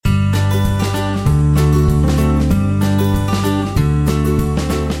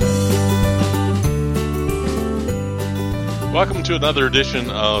Welcome to another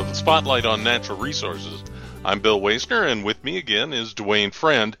edition of Spotlight on Natural Resources. I'm Bill Waisner, and with me again is Dwayne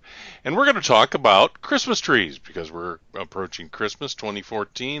Friend, and we're going to talk about Christmas trees because we're approaching Christmas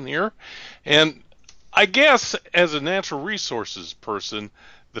 2014 here. And I guess as a natural resources person,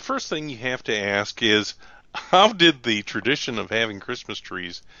 the first thing you have to ask is, how did the tradition of having Christmas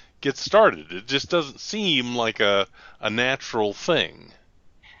trees get started? It just doesn't seem like a natural thing.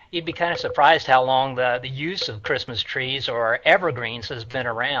 You'd be kind of surprised how long the use of Christmas trees or evergreens has been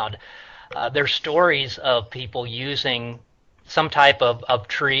around. There's stories of people using some type of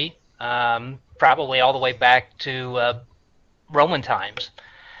tree, probably all the way back to Roman times.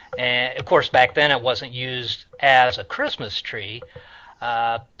 And of course, back then it wasn't used as a Christmas tree,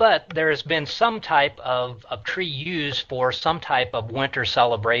 but there has been some type of tree used for some type of winter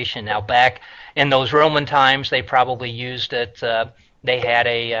celebration. Now, back in those Roman times, they probably used it. They had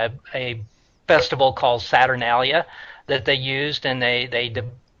a festival called Saturnalia that they used, and they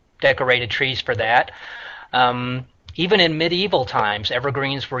decorated trees for that. Even in medieval times,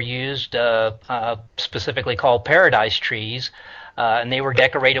 evergreens were used, specifically called paradise trees, and they were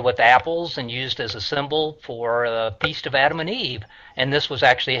decorated with apples and used as a symbol for the Feast of Adam and Eve. And this was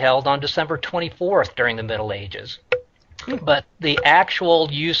actually held on December 24th during the Middle Ages. But the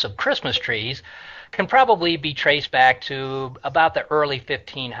actual use of Christmas trees can probably be traced back to about the early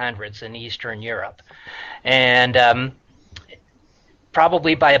 1500s in Eastern Europe. And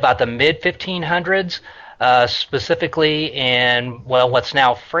probably by about the mid-1500s, specifically in, what's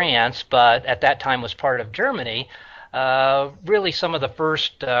now France, but at that time was part of Germany, really some of the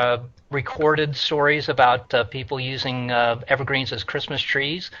first recorded stories about people using evergreens as Christmas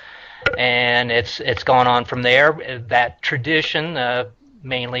trees. And it's gone on from there. That tradition,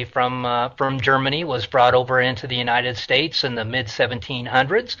 mainly from Germany, was brought over into the United States in the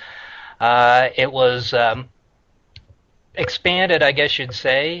mid-1700s. It was expanded, I guess you'd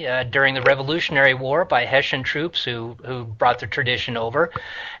say, during the Revolutionary War by Hessian troops who brought the tradition over.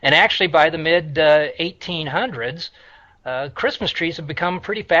 And actually by the mid-1800s, Christmas trees have become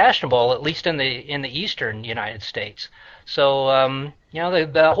pretty fashionable, at least in the eastern United States. So,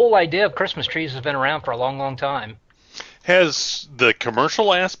 the whole idea of Christmas trees has been around for a long, long time. Has the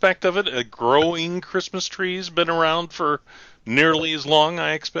commercial aspect of it, growing Christmas trees, been around for nearly as long,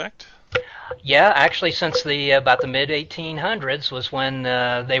 I expect? Yeah, actually since about the mid-1800s was when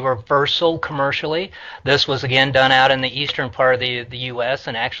they were first sold commercially. This was again done out in the eastern part of the U.S.,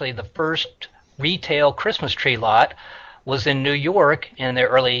 and actually the first retail Christmas tree lot was in New York in the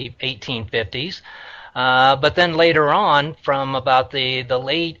early 1850s. But then later on, from about the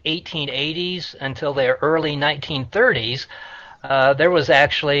late 1880s until the early 1930s, there was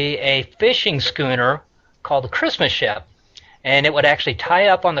actually a fishing schooner called the Christmas Ship. And it would actually tie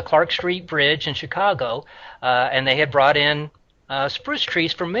up on the Clark Street Bridge in Chicago, and they had brought in spruce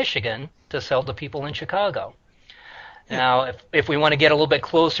trees from Michigan to sell to people in Chicago. Now, if we want to get a little bit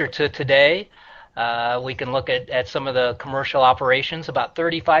closer to today, we can look at some of the commercial operations. About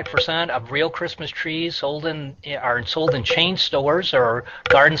 35% of real Christmas trees are sold in chain stores or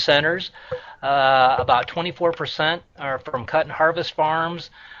garden centers. About 24% are from cut and harvest farms,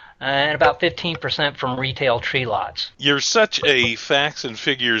 and about 15% from retail tree lots. You're such a facts and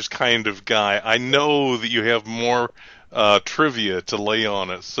figures kind of guy. I know that you have more trivia to lay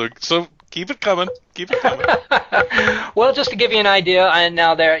on it. So keep it coming. Keep it coming. Well, just to give you an idea, and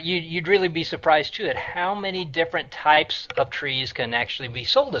now you'd really be surprised too at how many different types of trees can actually be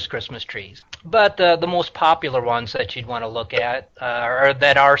sold as Christmas trees. But the most popular ones that you'd want to look at, or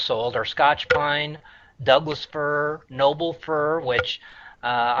that are sold, are Scotch pine, Douglas fir, noble fir, which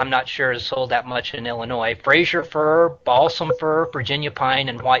I'm not sure is sold that much in Illinois, Fraser fir, balsam fir, Virginia pine,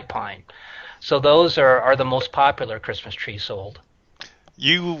 and white pine. So those are the most popular Christmas trees sold.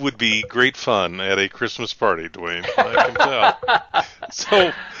 You would be great fun at a Christmas party, Dwayne. I can tell.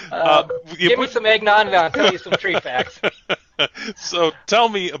 So, give me some eggnog and I'll tell you some tree facts. So tell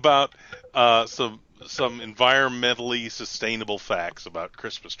me about some environmentally sustainable facts about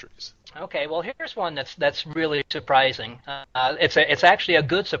Christmas trees. Okay, well here's one that's really surprising. It's actually a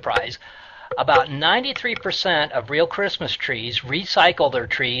good surprise. About 93% of real Christmas trees recycle their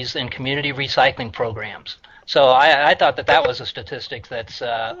trees in community recycling programs. So I thought that was a statistic that's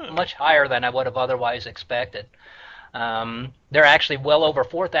much higher than I would have otherwise expected. There are actually well over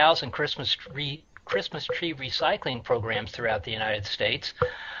 4,000 Christmas tree recycling programs throughout the United States.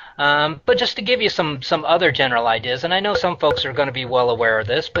 But just to give you some other general ideas, and I know some folks are going to be well aware of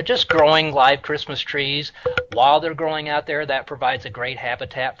this, but just growing live Christmas trees while they're growing out there, that provides a great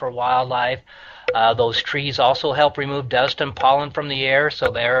habitat for wildlife. Those trees also help remove dust and pollen from the air, so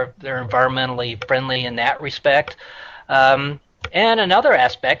they're environmentally friendly in that respect. And another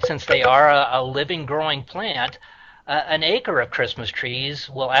aspect, since they are a living, growing plant, an acre of Christmas trees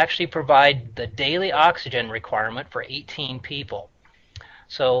will actually provide the daily oxygen requirement for 18 people.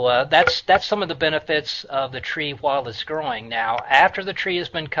 So that's some of the benefits of the tree while it's growing. Now, after the tree has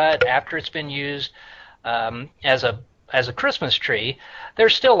been cut, after it's been used as a Christmas tree,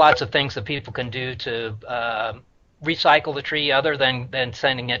 there's still lots of things that people can do to recycle the tree other than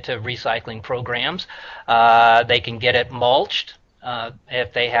sending it to recycling programs. They can get it mulched.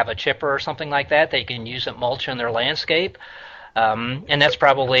 If they have a chipper or something like that, they can use it mulch in their landscape. And that's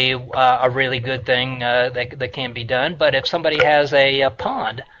probably a really good thing that can be done. But if somebody has a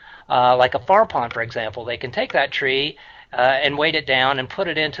pond, like a farm pond, for example, they can take that tree and weight it down and put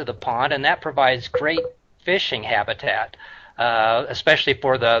it into the pond, and that provides great fishing habitat. Especially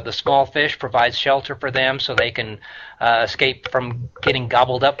for the small fish, provides shelter for them so they can escape from getting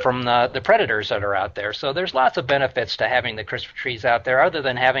gobbled up from the predators that are out there. So there's lots of benefits to having the Christmas trees out there other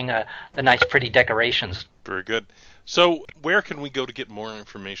than having the nice pretty decorations. Very good. So where can we go to get more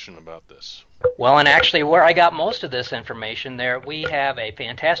information about this? Well, and actually where I got most of this information there, we have a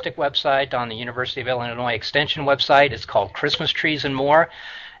fantastic website on the University of Illinois Extension website. It's called Christmas Trees and More.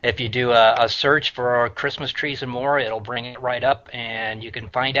 If you do a search for Christmas trees and more, it'll bring it right up, and you can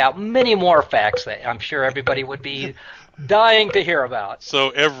find out many more facts that I'm sure everybody would be dying to hear about. So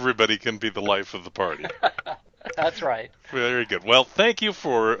everybody can be the life of the party. That's right. Very good. Well, thank you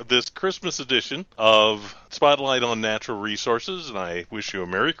for this Christmas edition of Spotlight on Natural Resources, and I wish you a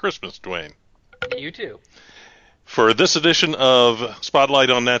Merry Christmas, Dwayne. You too. For this edition of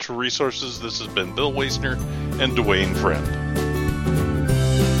Spotlight on Natural Resources, this has been Bill Wasner and Dwayne Friend.